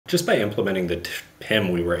just by implementing the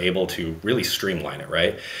PIM, we were able to really streamline it,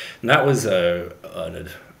 right? And that was an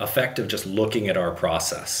effect of just looking at our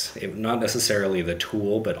process. Not necessarily the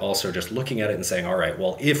tool, but also just looking at it and saying, all right,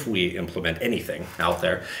 well, if we implement anything out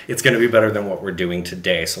there, it's going to be better than what we're doing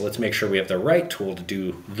today. So let's make sure we have the right tool to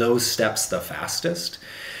do those steps the fastest.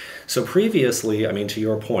 So previously, I mean, to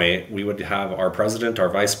your point, we would have our president, our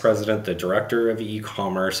vice president, the director of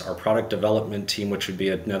e-commerce, our product development team, which would be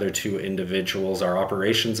another two individuals, our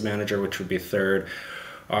operations manager, which would be third,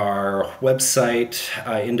 our website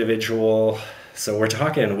individual. So we're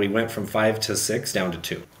talking, we went from 5 to 6 down to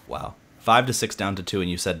 2. Wow. 5 to 6 down to 2, and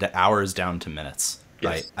you said the hours down to minutes.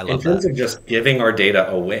 Right. Yes. I love in terms that. of just giving our data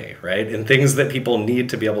away, right? And things that people need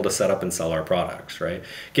to be able to set up and sell our products, right?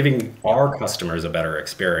 Giving our customers a better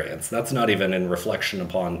experience. That's not even in reflection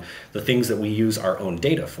upon the things that we use our own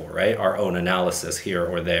data for, right? Our own analysis here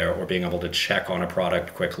or there, or being able to check on a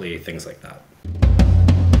product quickly, things like that.